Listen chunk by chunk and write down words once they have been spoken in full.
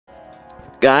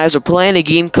Guys, we're playing a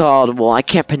game called, well, I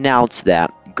can't pronounce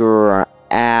that. Gravits.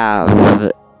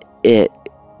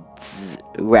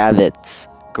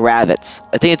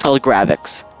 I think it's called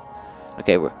Gravitas.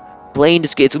 Okay, we're playing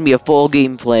this game. It's gonna be a full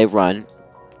gameplay run.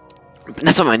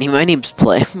 That's not my name. My name's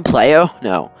Playo?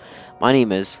 No. My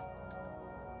name is...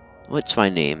 What's my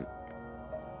name?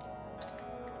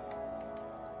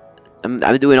 I'm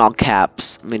doing all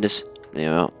caps. I mean, just, you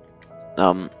know,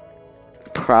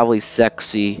 probably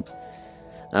sexy.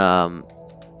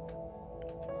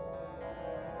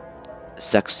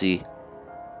 Sexy.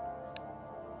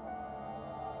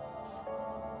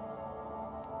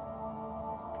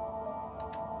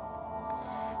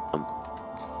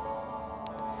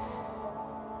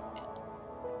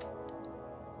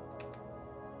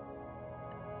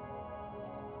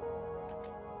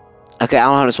 Okay, I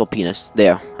don't know how to spell penis.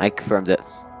 There, I confirmed it.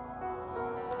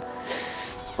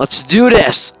 Let's do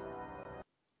this!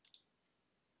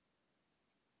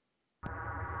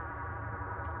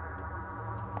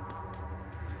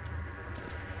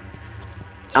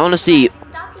 I want to see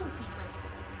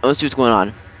what's going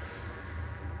on.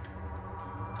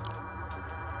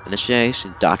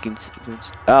 Initiation, docking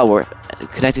sequence. Oh, we're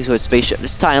connecting to a spaceship.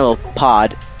 This tiny little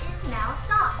pod.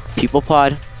 People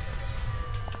pod.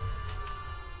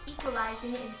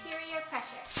 Equalizing interior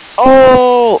pressure.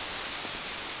 Oh!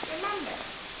 Remember,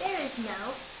 there is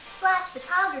no flash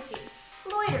photography,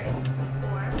 loitering,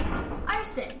 or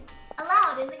arson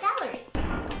allowed in the gallery.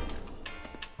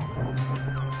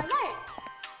 Alert!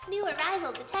 New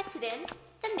arrival detected in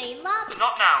the main lobby.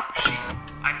 Not now.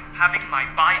 I'm having my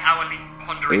bi-hourly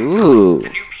pondering. Ooh. The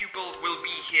new pupil will be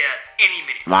here any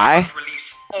minute. My? I must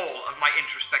release all of my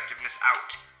introspectiveness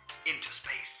out into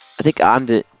space. I think I'm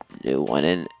the new one,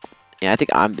 and yeah, I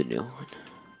think I'm the new one.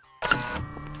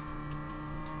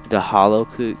 The hollow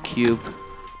cube.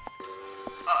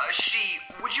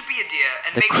 Would you be a dear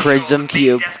and The make Prism sure the main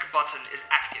cube. desk button is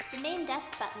active? The main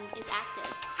desk button is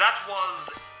active. That was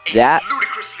a That-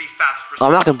 ludicrously fast response. Oh,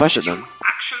 I'm not gonna push it Did then. you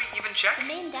actually even check? The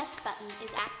main desk button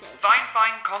is active.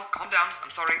 Fine, calm down.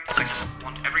 I'm sorry. I just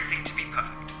want everything to be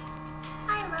perfect.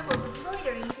 High levels of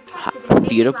loitering detected in the main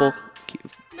Beautiful lobby.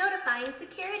 cube. Notifying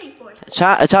security forces. It's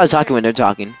how they're talking when they're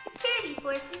talking. Security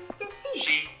forces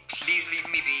deceased. Please leave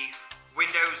me be.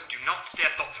 Windows do not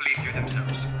stare thoughtfully through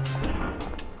themselves.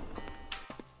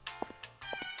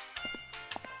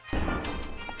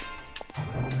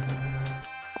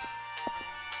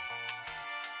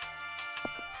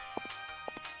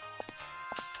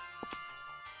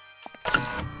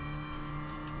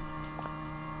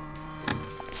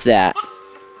 It's that.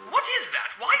 What is that?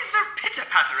 Why is there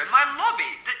pitter-patter in my lobby?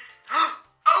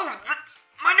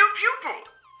 My new pupil!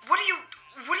 What are you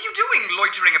doing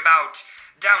loitering about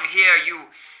down here, you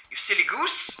silly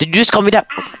goose? Did you just call me that?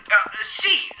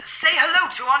 Say hello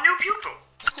to our new pupil.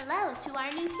 Hello to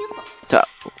our new pupil.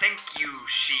 Thank you,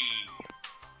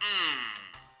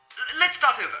 Let's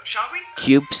start over, shall we?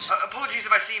 Cubes. Apologies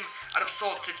if I seem out of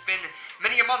sorts. It's been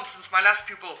many a month since my last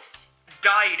pupil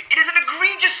died. It is an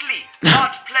egregiously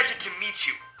large pleasure to meet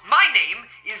you. My name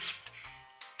is...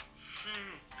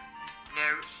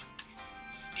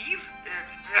 Steve?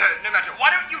 No matter. Why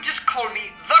don't you just call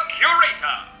me the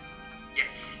Curator?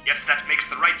 Yes, that makes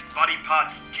the right body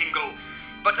parts tingle.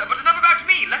 But enough about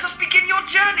me. Let us begin your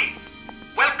journey.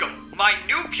 Welcome, my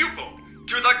new pupil,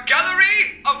 to the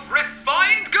Gallery of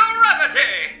Refined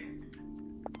Gravity.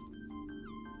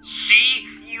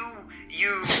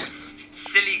 You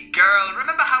silly girl.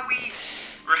 Remember how we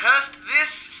rehearsed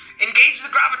this? Engage the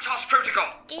Gravitas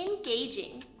protocol.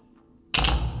 Engaging.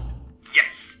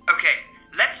 Yes, okay.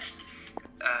 Let's,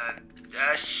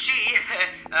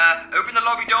 open the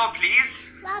lobby door, please.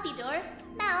 Lobby door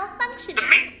malfunctioning. The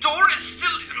main door is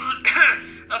still...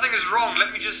 Nothing is wrong.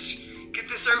 Let me just get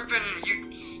this open.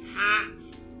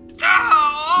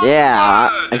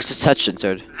 Yeah, it's a touch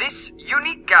censored. This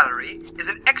unique gallery is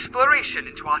an exploration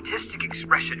into artistic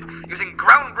expression using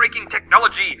groundbreaking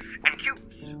technology and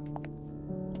cubes.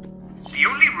 The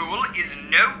only rule is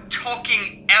no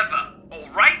talking ever,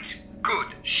 alright?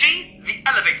 Good. The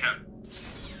elevator.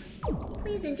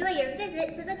 Please enjoy your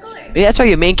visit to the gorge. Yeah, that's why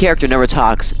your main character never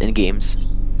talks in games.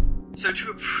 So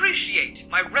to appreciate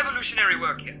my revolutionary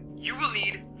work here, you will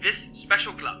need this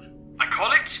special glove. I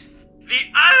call it the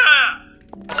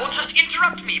Or just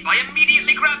interrupt me by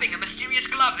immediately grabbing a mysterious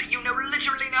glove that you know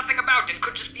literally nothing about and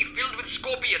could just be filled with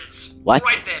scorpions. What?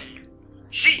 Right then.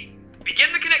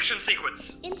 Begin the connection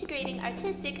sequence. Integrating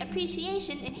artistic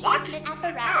appreciation What? enhancement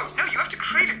apparatus. No, you have to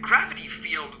create a gravity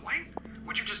field. Why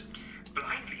would you just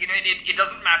blindly? It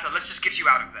doesn't matter. Let's just get you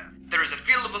out of there. There is a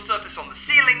fieldable surface on the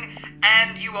ceiling,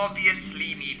 and you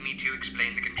obviously need me to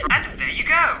explain the control. And there you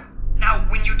go. Now,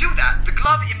 when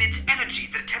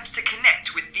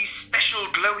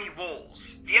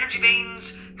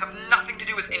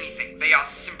They are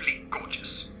simply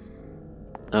gorgeous.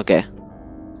 Okay.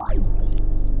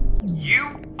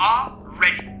 You are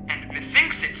ready, and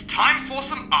methinks it's time for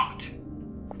some art.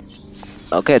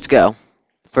 Okay, let's go.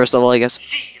 First of all, I guess. G,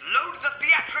 load the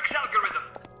theatrics algorithm.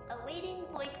 Awaiting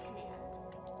voice command.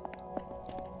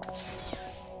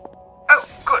 Oh,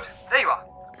 good. There you are.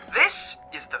 This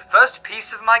is the first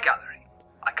piece of my gallery.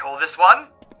 I call this one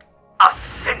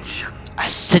Ascension.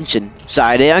 Ascension.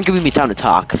 Sorry, they aren't giving me time to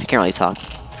talk. I can't really talk.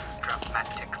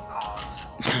 Dramatic pause.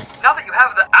 Now that you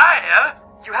have the eye,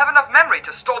 you have enough memory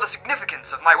to store the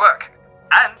significance of my work.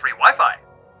 And free Wi-Fi.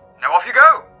 Now off you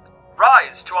go.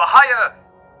 Rise to a higher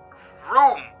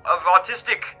room of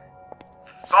artistic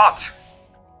thought.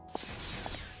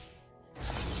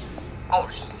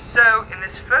 Alright, so in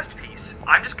this first piece,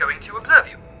 I'm just going to observe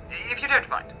you. If you don't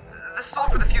mind. This is all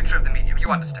for the future of the medium, you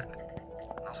understand.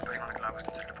 Also, putting on a glove was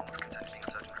considered a form of consent being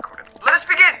observed and recorded. Let us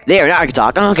begin! There, now I can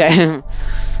talk. Okay.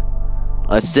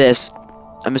 What's this?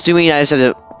 I'm assuming I just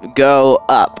have to go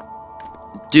up.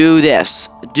 Do this.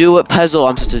 Do what puzzle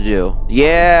I'm supposed to do.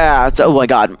 Yeah! Oh my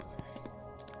god.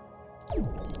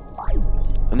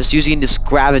 I'm just using this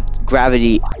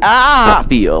gravity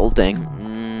field thing.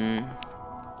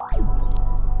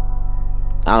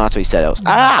 I don't know, that's what he said. It was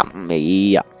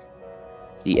yeah.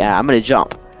 Yeah, I'm gonna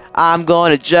jump. I'm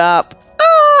gonna jump.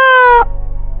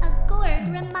 A Gorg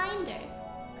reminder.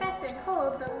 Press and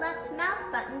hold the left mouse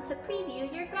button to preview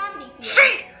your gravity field.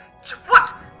 She!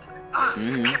 What?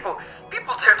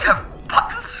 People don't have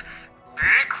buttons. Be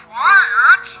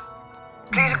quiet.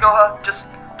 Please ignore her. Just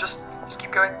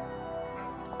keep going.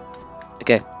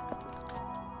 Okay.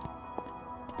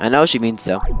 I know what she means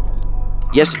though.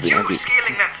 Yes, we You're agree.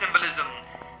 scaling that symbolism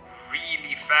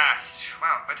really fast.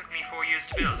 Wow, that took me 4 years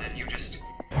to build, and you just...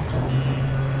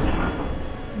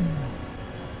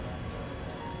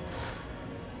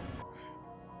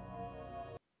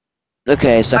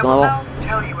 Okay, second I will level. now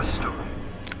tell you a story.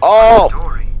 Oh! A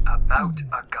story about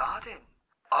a garden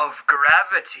of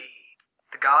gravity.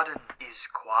 The garden is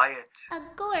quiet. A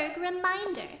Gorg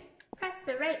reminder. Press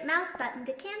the right mouse button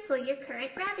to cancel your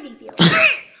current gravity field.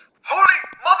 Holy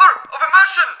mother of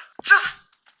immersion! Just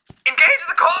engage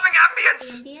the calming ambience!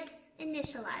 Ambience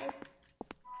initialized.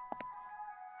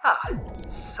 Ah,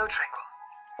 so tranquil.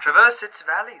 Traverse its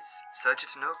valleys, search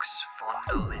its nooks,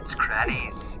 fondle its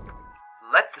crannies.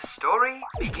 Let the story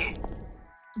begin.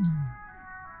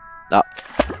 Oh.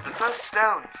 The first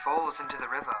stone falls into the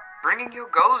river, bringing your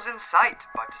goals in sight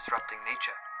but disrupting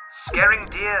nature. Scaring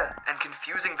deer and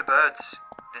confusing the birds.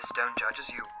 This stone judges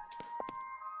you.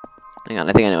 Hang on,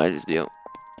 I think I know what I just do.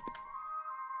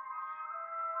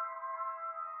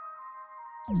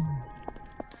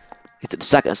 It's the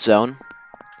second stone.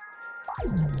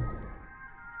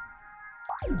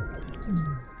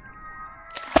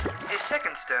 The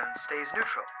second stone stays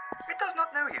neutral. It does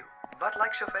not know you, but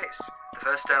likes your face. The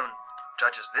first stone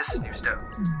judges this new stone.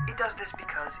 It does this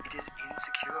because it is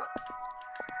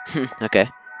insecure.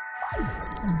 Okay.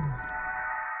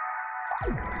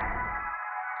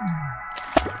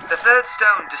 The third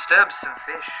stone disturbs some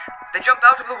fish. They jump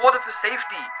out of the water for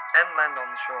safety and land on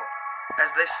the shore.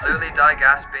 As they slowly die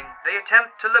gasping, they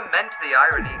attempt to lament the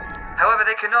irony. However,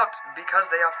 they cannot because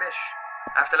they are fish.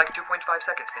 After like 2.5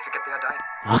 seconds, they forget they are dying.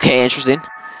 Okay, interesting.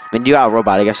 I mean, you are a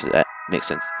robot, I guess that makes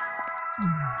sense.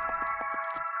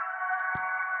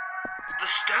 The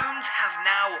stones have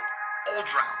now all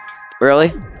drowned.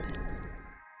 Really?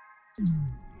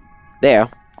 There.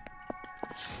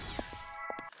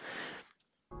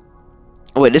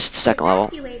 Oh, wait, this is the second level.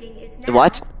 Evacuating is now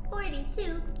What?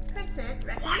 42%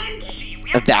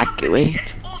 recommended. Evacuating?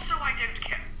 Also, I don't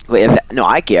care. Wait, no,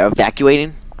 I care.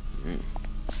 Evacuating?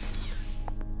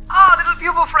 Ah, little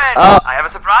pupil friend! Oh. I have a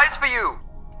surprise for you.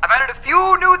 I've added a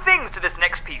few new things to this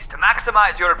next piece to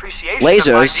maximize your appreciation of my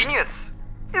Lasers. genius.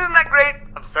 Isn't that great?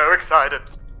 I'm so excited.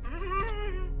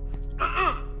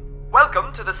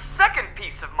 Welcome to the second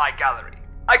piece of my gallery.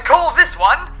 I call this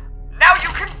one, Now You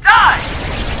Can Die!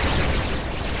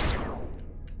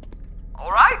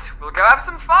 Alright, we'll go have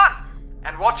some fun.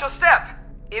 And watch your step,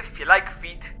 if you like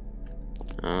feet.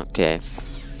 Okay.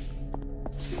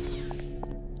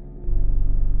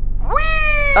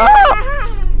 Whee!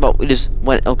 Oh! Well, we just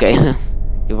went, okay.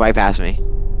 You're right past me.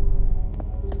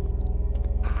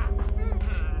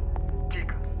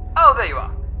 Oh, there you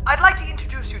are. I'd like to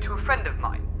introduce you to a friend of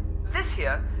mine. This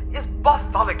here is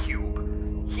Bartholocube.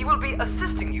 He will be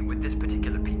assisting you with this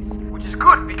particular piece, which is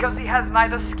good because he has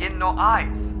neither skin nor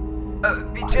eyes.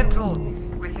 Be gentle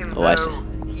with him, Oh, I see. though.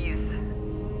 He's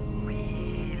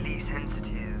really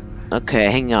sensitive.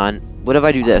 Okay, hang on. What if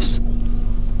I do this?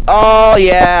 Oh,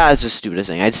 yeah! That's the stupidest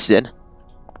thing I just did.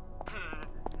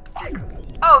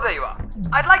 Oh, there you are.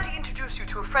 I'd like to introduce you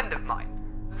to a friend of mine.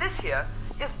 This here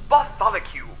is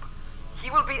Bartholocube. He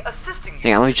will be assisting you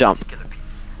Hang on, let me with this jump. particular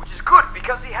piece, which is good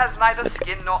because he has neither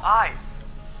skin nor eyes.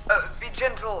 Be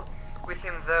gentle with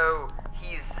him though,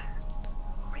 he's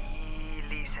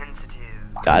really sensitive.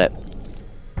 Got it.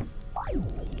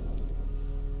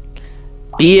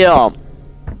 Bam.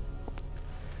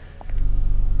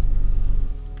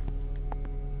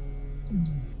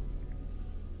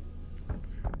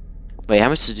 Wait, how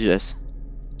much to do this?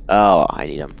 Oh, I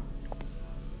need him.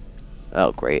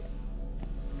 Oh, great.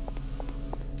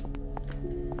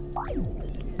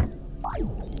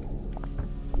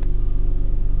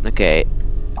 Okay.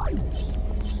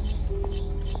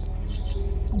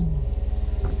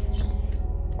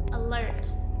 Alert.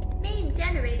 Main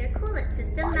generator coolant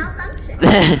system malfunction.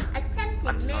 Attempting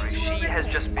I'm sorry, manual she has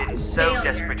just repairs. been so Failure.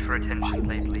 desperate for attention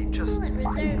lately. Coolant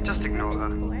reserves Just ignore her.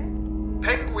 for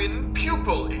Penguin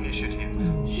Pupil Initiative.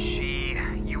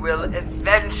 You will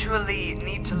eventually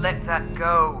need to let that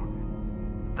go.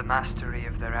 The mastery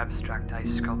of their abstract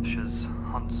ice sculptures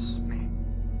haunts me.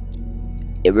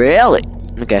 Really?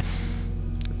 Okay.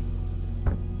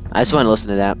 I just want to listen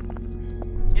to that.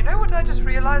 You know what I just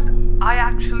realized? I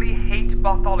actually hate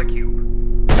Bartholocube.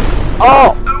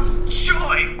 Oh! Oh,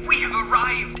 joy! We have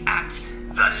arrived at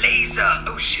the Laser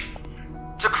Ocean.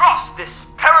 To cross this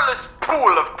perilous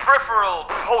pool of peripheral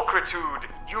pulchritude,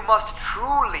 you must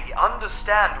truly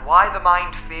understand why the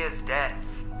mind fears death.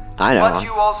 I know. But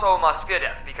you also must fear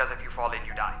death, because if you fall in,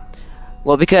 you die.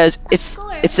 Well, because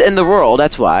it's in the world,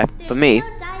 that's why. There's For me.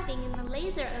 no diving in the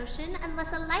laser ocean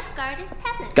unless a lifeguard is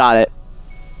present. Got it.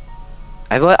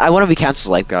 I want to be counted as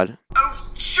a lifeguard.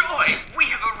 Oh, joy! We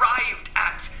have arrived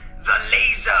at the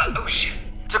Laser Ocean.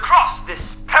 To cross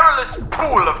this perilous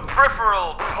pool of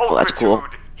peripheral pulchritude, that's cool.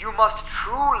 you must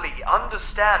truly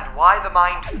understand why the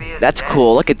mind fears That's death.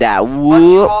 cool. Look at that. But you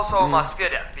Whoop. also must fear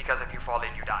death, because if you fall in,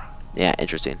 you die. Yeah,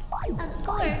 interesting. A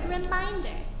Gorg reminder.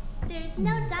 There's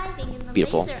no diving in the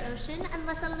Beautiful. laser ocean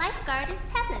unless a lifeguard is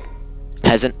present.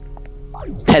 Peasant.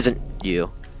 Peasant, you.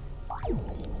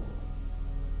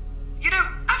 You know,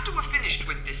 after we're finished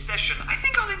with this session, I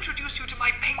think I'll introduce you to my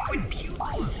penguin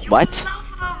pupils. You'll What?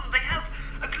 love them. They have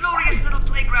a glorious little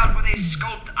playground where they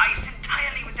sculpt ice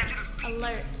entirely with their little feet.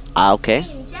 Alert. Okay.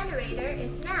 Main generator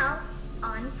is now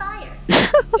on fire.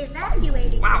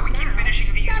 Evacuating Wow, we is keep now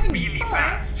finishing these 74% really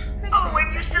fast. Oh,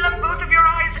 and you still have both of your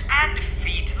eyes and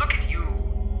feet. Look at you.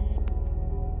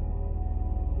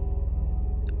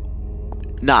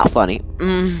 Not funny.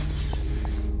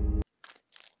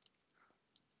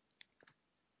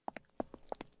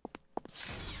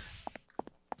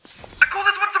 I call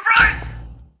this one surprise.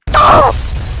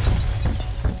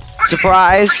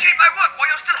 Surprise. Appreciate my work while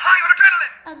you're still high on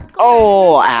adrenaline. A Gorg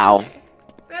Oh, ow. reminder.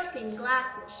 Broken glass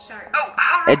is sharp. Oh,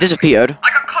 how It disappeared. I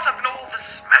got caught up in all the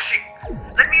smashing.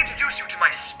 Let me introduce you to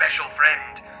my special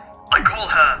friend. I call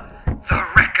her the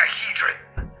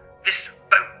Recahedron. This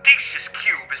bodacious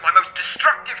cube is my most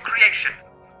destructive creation,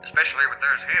 especially with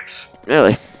those hips.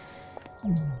 Really?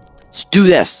 Let's do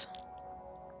this.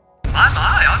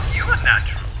 My, aren't you a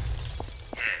natural?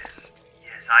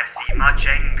 Yes, I see much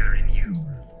anger in you.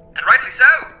 And rightly so.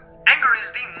 Anger is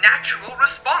the natural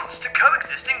response to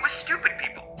coexisting with stupid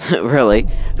people. Really?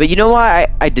 But you know why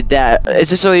I did that? It's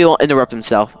just so he won't interrupt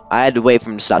himself. I had to wait for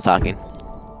him to stop talking.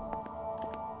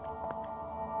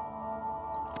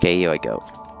 Okay, here I go.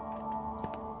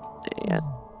 And...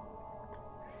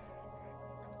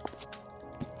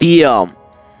 Bam.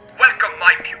 Welcome,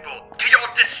 my pupil, to your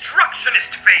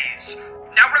destructionist phase.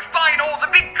 Now refine all the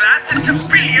big glass into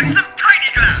billions of tiny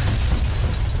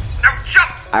glass. Now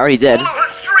jump! I already did. Follow her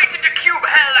straight into cube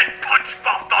hell and punch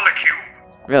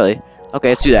Bartholocube. Really? Okay,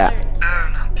 let's do that.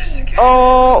 Alert. Not this Main again.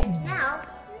 Oh! is now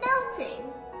melting.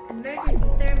 Emergency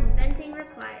thermal venting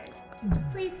required.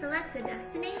 Please select a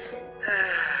destination.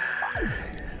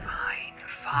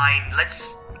 Fine.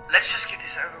 Let's just get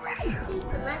this over with. To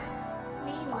select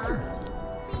main lobby,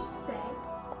 please say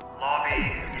Lobby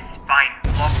is fine.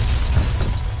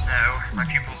 No, my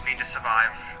pupils need to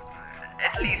survive.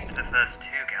 At least the first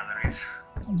two galleries.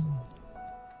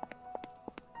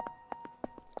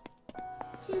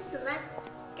 to select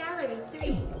gallery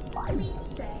 3,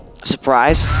 please say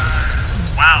Surprise.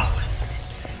 Wow.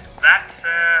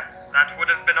 That would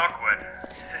have been awkward.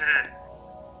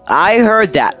 I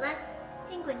heard that. select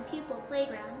Penguin Pupil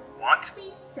Playground. What?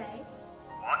 Please say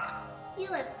What? you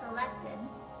have selected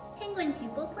Penguin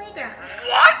Pupil Playground.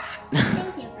 What?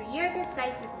 Thank you for your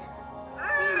decisiveness.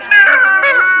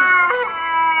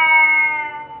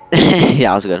 Yeah,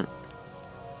 that was good.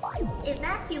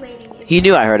 Evacuating is He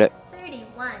knew I heard it.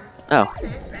 31% Oh.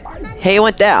 recommended. Hey, it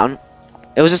went down.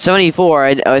 It was at 74,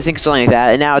 I think something like that,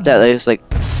 and now it's at like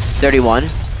 31.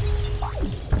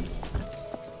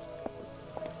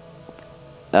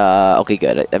 Okay,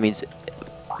 good. That means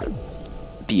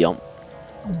Biome.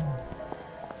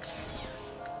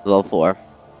 Level 4.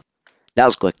 That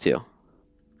was quick too.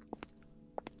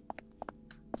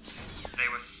 They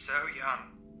were so young.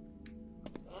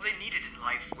 All they needed in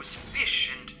life was fish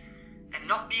and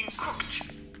not being cooked.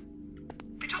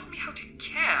 They taught me how to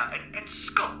care and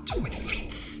sculpt with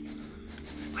feet.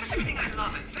 Why does everything I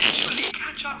love eventually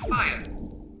catch on fire?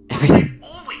 Will I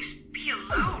always be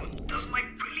alone? Does my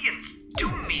brilliance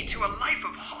doom me to a life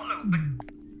of hollow but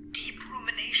deep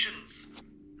ruminations?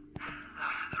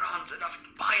 There aren't enough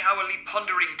bi-hourly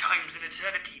pondering times in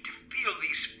eternity to feel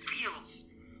these feels.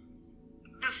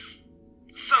 There's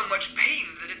so much pain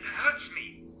that it hurts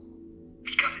me.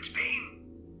 Because it's pain.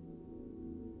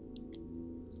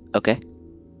 Okay.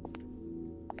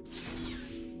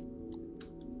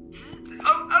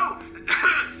 Oh!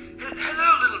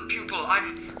 Hello, little pupil.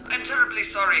 I'm terribly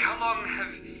sorry. How long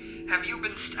have you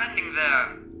been standing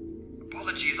there?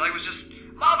 Apologies, I was just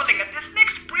marveling at this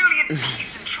next brilliant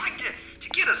piece and trying to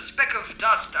get a speck of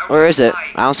dust out Where of is it?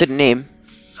 my I don't see the name.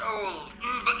 soul.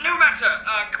 But no matter.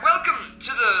 Welcome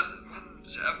to the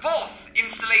fourth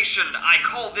installation. I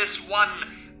call this one...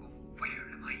 Where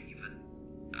am I even?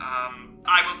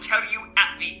 I will tell you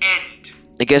at the end.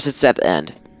 I guess it's at the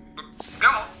end. Go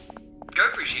on. Go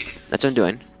appreciate it. That's what I'm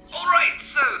doing. Alright,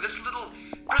 so this little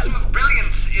prism of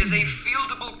brilliance is a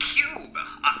fieldable cube.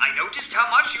 I noticed how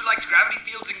much you liked gravity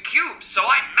fields and cubes, so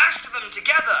I mashed them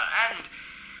together, and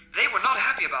they were not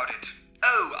happy about it.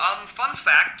 Oh, fun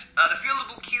fact, the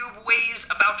fieldable cube weighs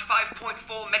about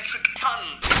 5.4 metric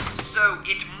tons, so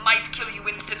it might kill you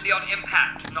instantly on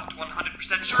impact. Not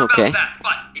 100% sure Okay. about that,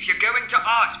 but if you're going to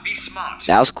art, be smart.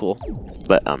 That was cool.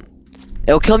 But,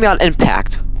 it'll kill me on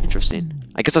impact. Interesting.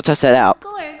 I guess I'll test that out.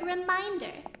 Gorg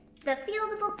reminder. The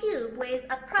fieldable cube weighs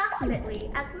approximately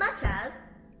as much as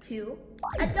 2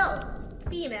 adult,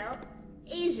 female,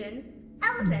 Asian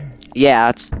elephants. Yeah,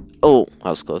 it's... Oh, that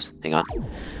was close. Hang on.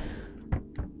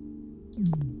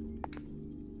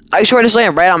 I sure this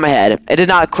landed right on my head. It did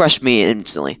not crush me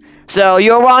instantly. So,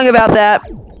 you're wrong about that.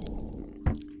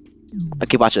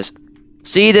 Okay, watch this.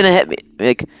 See, it didn't hit me.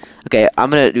 Like, okay, I'm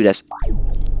gonna do this.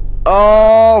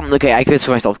 Oh, okay, I could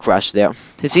see myself crushed there.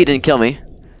 See, it didn't kill me.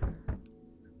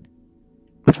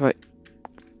 Which way?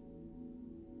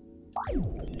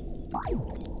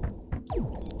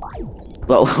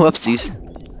 Well, whoopsies.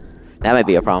 That might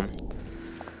be a problem.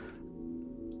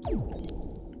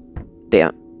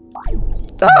 Damn.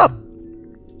 Oh!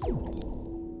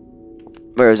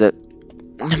 Where is it?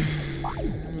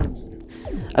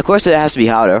 Of course it has to be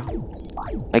harder.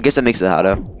 I guess that makes it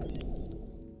harder.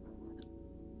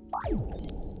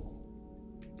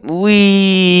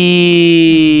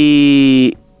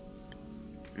 Wee.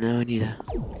 No, I need a...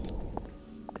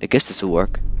 I guess this will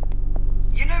work.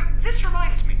 You know, this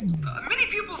reminds me. Many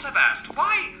pupils have asked,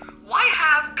 why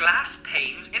have glass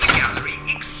panes in a gallery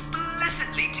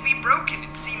explicitly to be broken?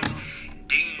 It seems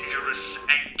dangerous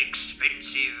and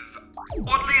expensive.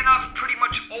 Oddly enough, pretty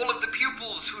much all of the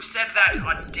pupils who said that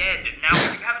are dead. Now,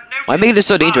 if you haven't noticed, Why make it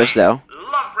so dangerous, though?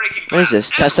 love breaking glass. What is this?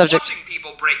 Test and subject? watching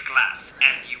people break glass.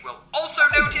 And you will also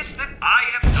notice that I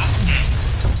am not dead.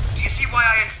 Do you see why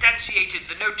I instantiated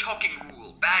the no talking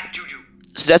rule? Bad juju.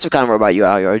 So that's what kind of robot you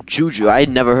are. You're a Juju. I had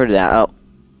never heard of that. Oh,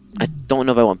 I don't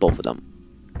know if I want both of them.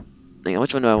 Hang on,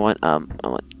 which one do I want? I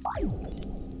want...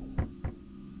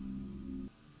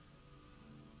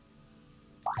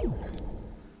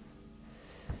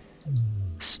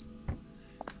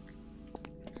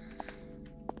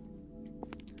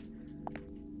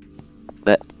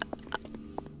 But...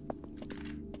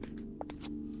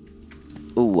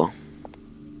 Ooh.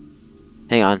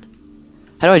 Hang on.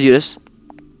 How do I do this?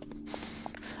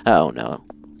 Oh no.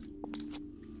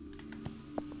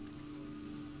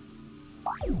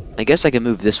 I guess I can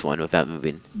move this one without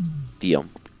moving Biome.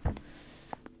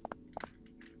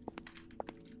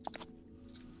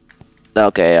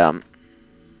 Okay, and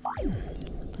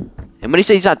when he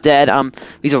says he's not dead,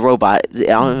 he's a robot. I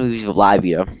don't know if he's alive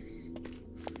either.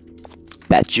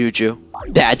 Bad juju.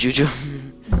 Bad juju.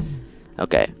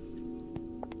 Okay.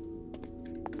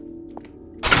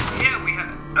 Here we have...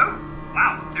 Oh,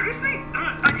 wow, seriously?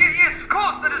 Yes, of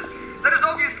course, that is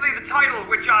obviously the title,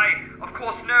 which I, of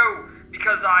course, know,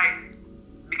 because I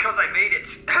made it.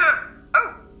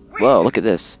 Oh, wait. Whoa, look at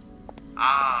this.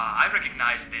 Ah, I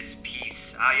recognize this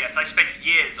piece. Ah, yes, I spent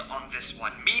years on this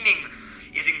one. Meaning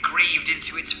is engraved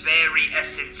into its very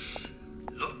essence.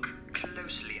 Look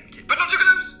closely at it, but not too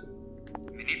close.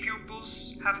 Many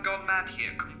pupils have gone mad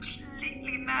here,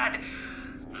 completely mad.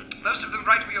 Most of them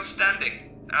right where you're standing.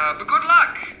 But good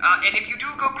luck. And if you do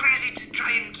go crazy,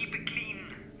 try and keep it clean.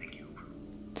 Thank you.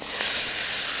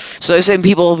 So you're saying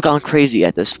people have gone crazy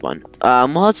at this one. Well,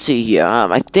 let's see here.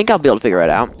 I think I'll be able to figure it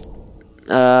out.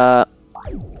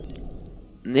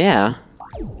 Yeah.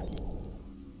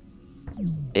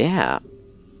 Yeah.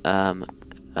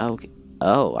 Okay.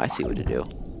 Oh, I see what to do.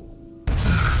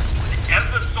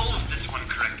 Ever solves this one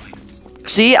correctly.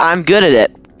 See, I'm good at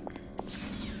it.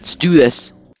 Let's do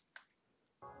this.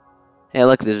 Hey,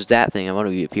 look, there's that thing. I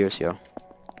wonder if he appears here.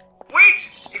 Wait!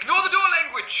 Ignore the door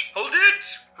language! Hold it!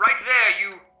 Right there,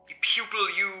 you pupil,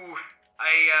 you...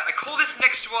 I call this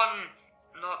next one...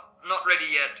 Not ready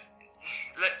yet.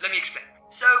 Let me explain.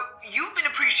 So, you've been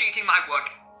appreciating my work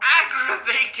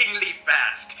aggravatingly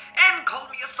fast, and called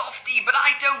me a softie, but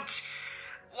I don't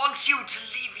want you to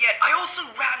leave yet. I also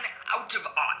ran out of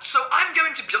art, so I'm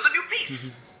going to build a new piece.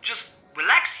 Just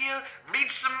relax here, read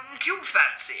some cube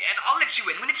fancy, and I'll let you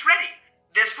in when it's ready.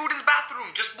 There's food in the bathroom,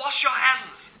 just wash your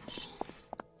hands.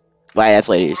 Why, that's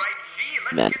ladies. Alright, see,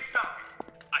 let's Man. get started.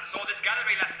 I saw this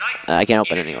gallery last night. I can't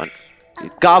open anyone. A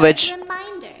Garbage.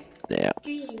 reminder. Yeah.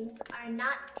 Dreams are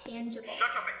not tangible. Shut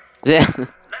your face. Yeah. Let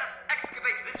us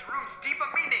excavate this room's deeper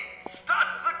meaning. Start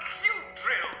the cube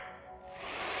drill.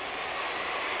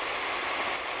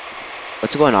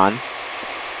 What's going on?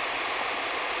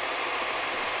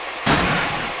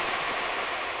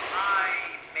 I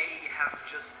may have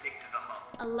just nicked the hull.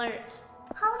 Alert.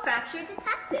 Hull fracture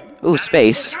detected. Ooh,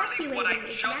 space. Evacuating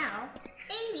is now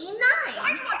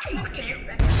 89%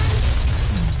 recommended.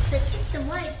 The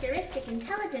system-wide heuristic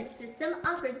intelligence system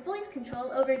offers voice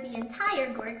control over the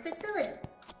entire Gorg facility.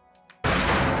 What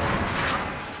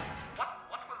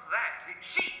was that?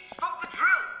 She, stop the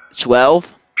drill.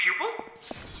 12? Pupil?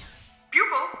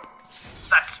 Pupil?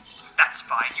 That's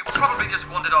fine. You probably just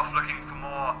wandered off looking for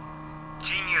more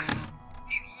genius.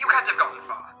 You can't have gotten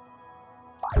far.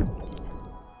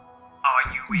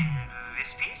 Are you in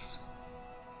this piece?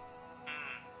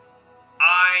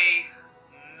 I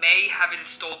may have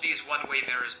installed these one-way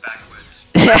mirrors backwards.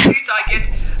 At least I get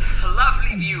a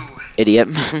lovely view. Idiot.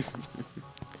 Are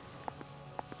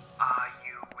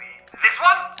you in this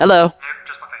one? Hello. Nope,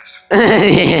 just my face.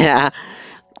 Yeah.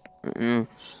 Mm.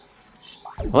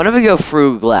 I wonder if we go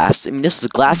through glass. I mean, this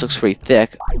glass looks pretty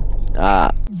thick. This is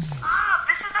that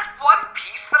one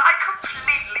piece that I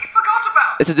completely forgot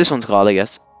about. That's what this one's called, I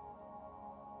guess.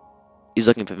 He's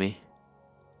looking for me.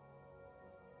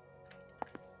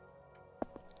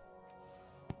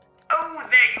 Oh,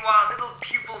 there you are, little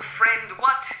pupil friend.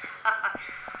 What?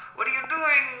 What are you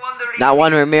doing, wandering? Not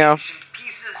wondering, these Miro. ancient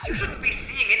pieces? You shouldn't be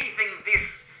seeing anything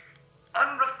this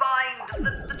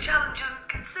unrefined. The challenge isn't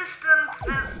consistent.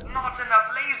 There's not enough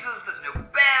lasers. There's no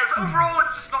bears. Overall,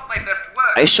 it's just not my best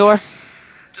work. Are you sure?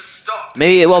 Just stop.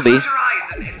 Maybe it will be. Close your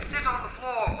eyes and sit on the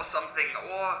floor or something,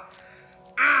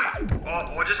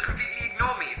 or just completely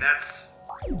ignore me. That's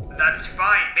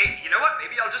fine. Maybe, you know what?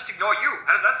 Maybe I'll just ignore you.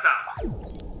 How does that sound?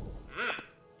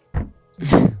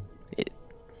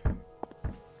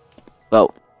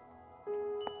 Well,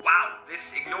 Wow, this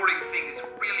ignoring thing is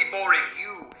really boring.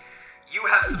 You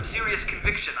have some serious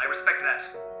conviction. I respect that.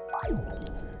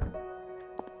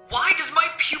 Why does my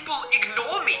pupil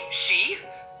ignore me? She?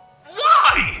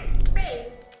 Why?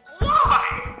 Praise.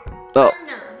 Why? oh,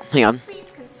 Unknown. hang on. Please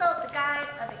consult the guide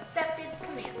of accepted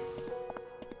commands.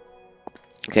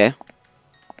 Okay. On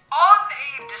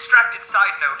a distracted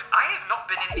side note, I have not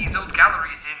been in these old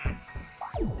galleries in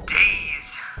days.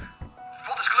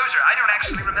 Full disclosure, I don't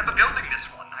actually remember building this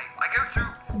one. I go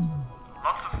through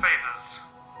lots of phases.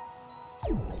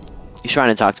 He's trying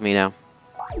to talk to me now.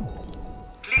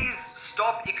 Please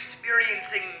stop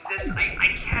experiencing this.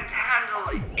 I can't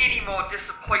handle any more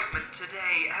disappointment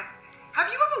today. Have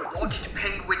you ever watched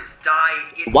penguins die?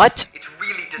 What? It's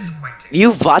really disappointing.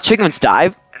 You've watched penguins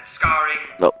dive? And scarring.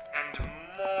 Oh. And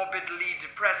morbidly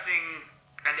depressing.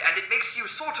 And it makes you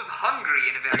sort of hungry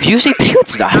in a very... Have you seen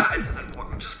penguins None dive? of this is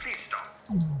important. Just please stop.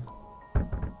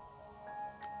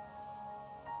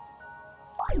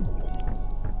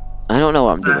 I don't know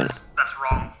what I'm doing. That's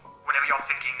wrong. Whatever you're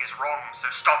thinking is wrong, so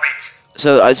stop it.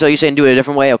 So you're saying do it a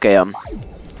different way? Okay,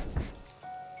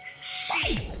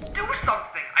 She, do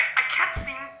something. I can't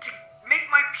seem to make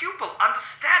my pupil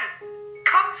understand.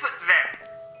 Comfort them.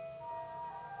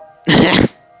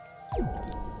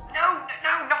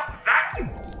 No, not that, you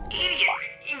idiot.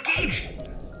 Engage,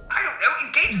 I don't know,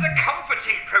 engage the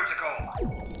comforting protocol.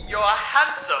 You're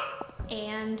handsome,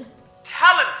 And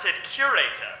talented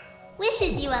curator.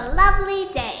 wishes you a lovely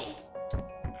day.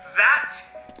 That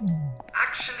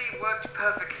actually worked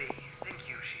perfectly. Thank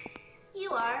you, she.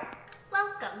 You are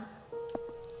welcome.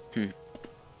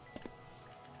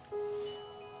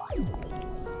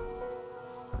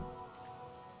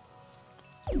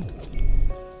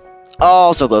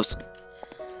 Oh, so close.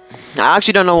 I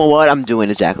actually don't know what I'm doing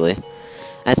exactly.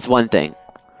 That's one thing.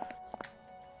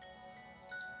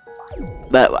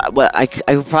 But I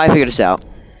could probably figure this out.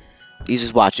 He's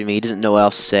just watching me. He doesn't know what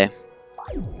else to say.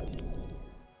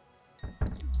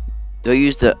 Do I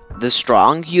use the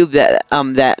strong cube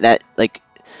that like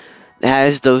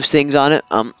has those things on it?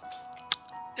 Oh,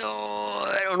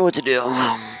 I don't know what to do.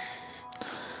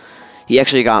 He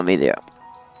actually got me there.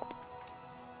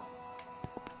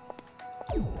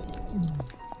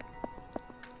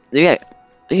 You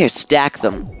gotta stack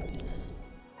them.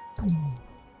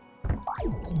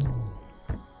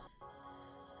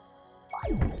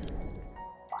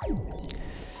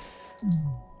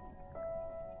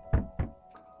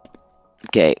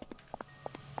 Okay.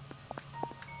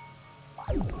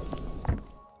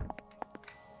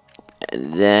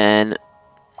 And then...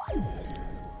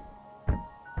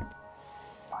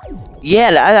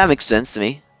 yeah, that makes sense to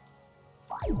me.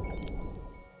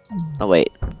 Oh,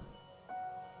 wait.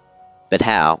 But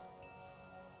how?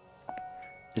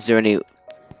 Is there any...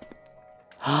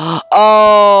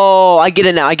 oh, I get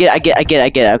it now. I get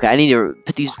it. Okay, I need to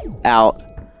put these out.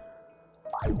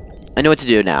 I know what to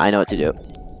do now. I know what to do.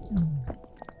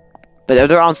 But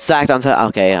they're all stacked on top.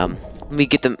 Okay, let me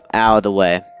get them out of the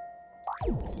way.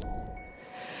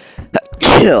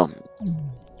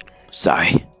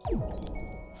 Sorry.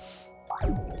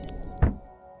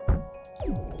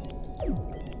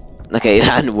 Okay,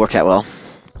 that didn't work that well.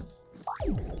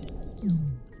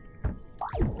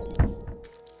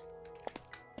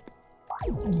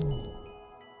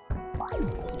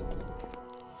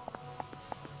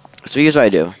 So here's what I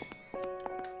do.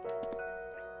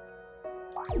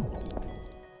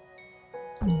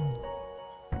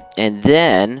 And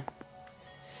then...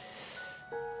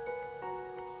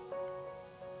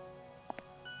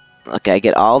 okay, I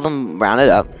get all of them rounded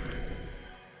up.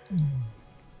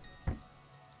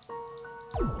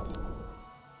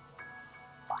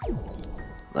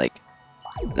 Like,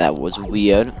 that was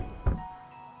weird.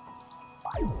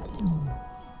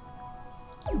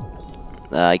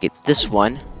 I get this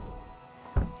one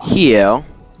here,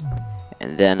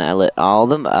 and then I lit all of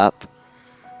them up.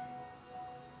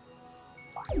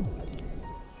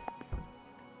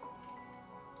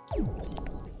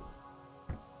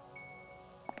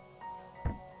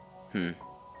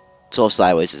 It's all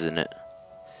sideways, isn't it?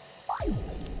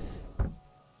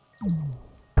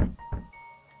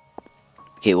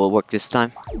 Okay, we'll work this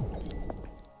time.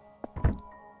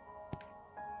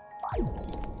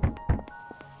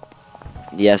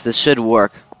 Yes, this should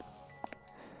work.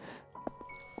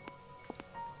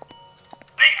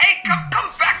 Hey, come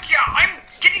back here! I'm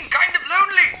getting kind of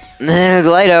lonely!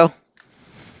 Glido.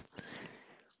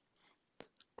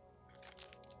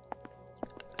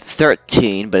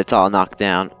 13, but it's all knocked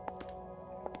down.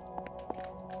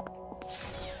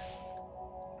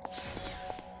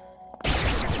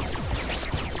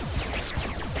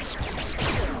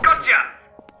 Gotcha!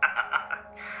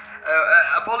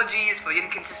 Apologies for the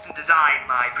inconsistent design,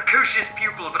 my precocious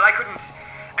pupil, but I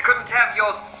couldn't have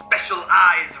your special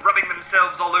eyes rubbing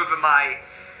themselves all over my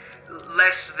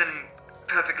less than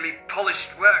perfectly polished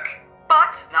work.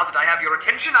 But now that I have your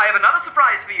attention, I have another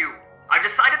surprise for you. I've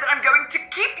decided that I'm going to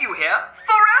keep you here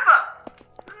forever.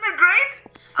 Isn't that great?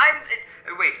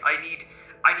 Wait, I need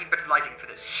better lighting for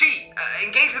this.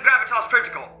 Engage the Gravitas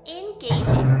protocol.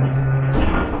 Engaging.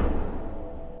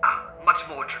 Much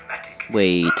more dramatic.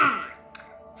 Wait.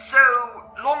 So,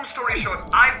 long story short,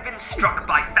 I've been struck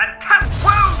by fantastic...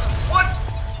 Whoa! What?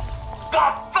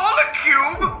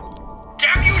 Bartholocube?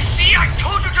 Damn you, see, I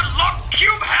told you to lock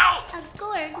Cube Hell! A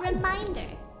Gorg reminder.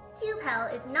 Cube Hell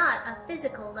is not a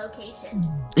physical location.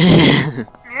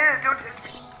 Yeah, don't...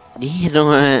 You know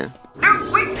what?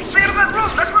 No, wait, stay out of that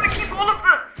room! That's where to keep all of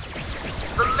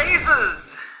the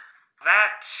lasers!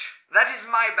 That is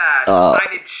my bad. The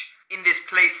signage in this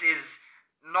place is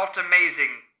not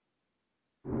amazing.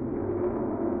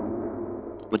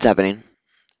 What's happening?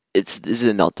 Is it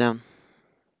a meltdown?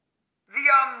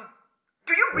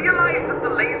 Do you realize that the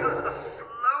lasers are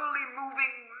slowly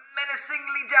moving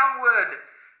menacingly downward?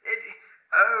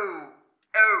 Oh,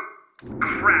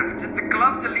 crap. Did the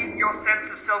glove delete your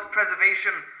sense of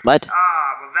self-preservation? What?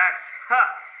 Well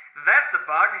that's a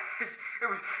bug.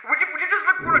 Would you just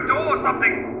look for a door or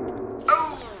something?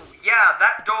 Oh, yeah,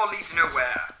 that door leads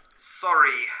nowhere.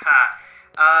 Sorry,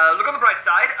 look on the bright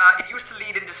side, it used to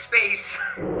lead into space.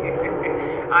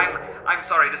 I'm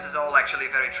sorry, this is all actually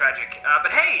very tragic.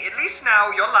 But hey, at least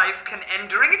now your life can end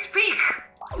during its peak.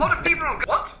 A lot of people will go,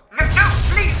 what? No,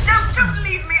 please, don't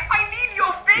leave me. I need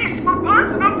your face for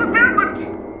personal fulfillment.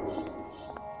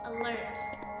 Alert.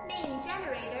 Main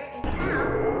generator is down.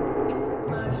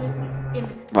 Explosion.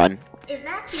 Run. In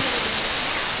that case,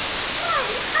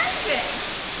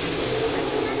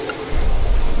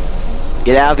 100.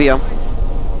 Get out of here.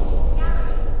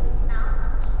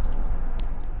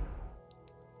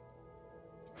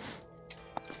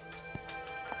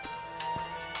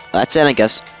 That's it, I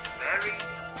guess. Very,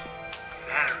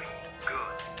 very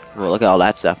good. Well, look at all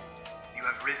that stuff. You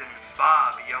have risen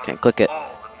far beyond Can't click it.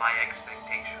 all of my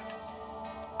expectations.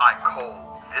 I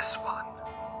call this one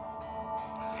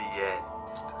the end.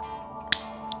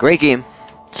 Great game.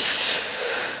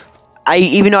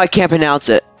 Even though I can't pronounce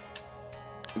it.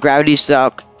 Gravity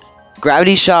Shock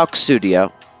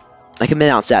Studio. I can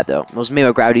pronounce that though. It was made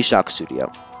by Gravity Shock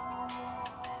Studio.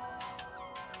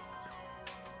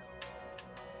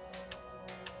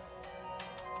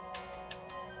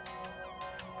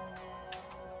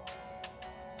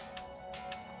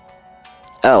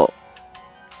 Oh.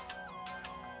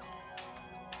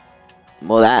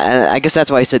 Well, that I guess that's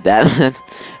why I said that.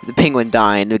 The penguin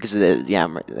dying because of the, yeah,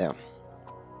 I'm right there.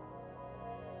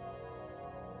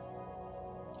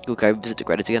 Ooh, can I visit the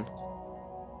credits again?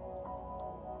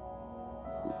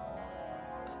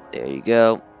 There you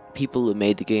go. People who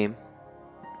made the game.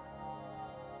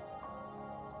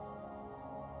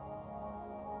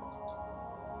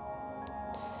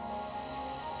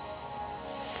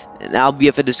 And that'll be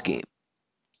it for this game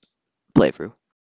playthrough.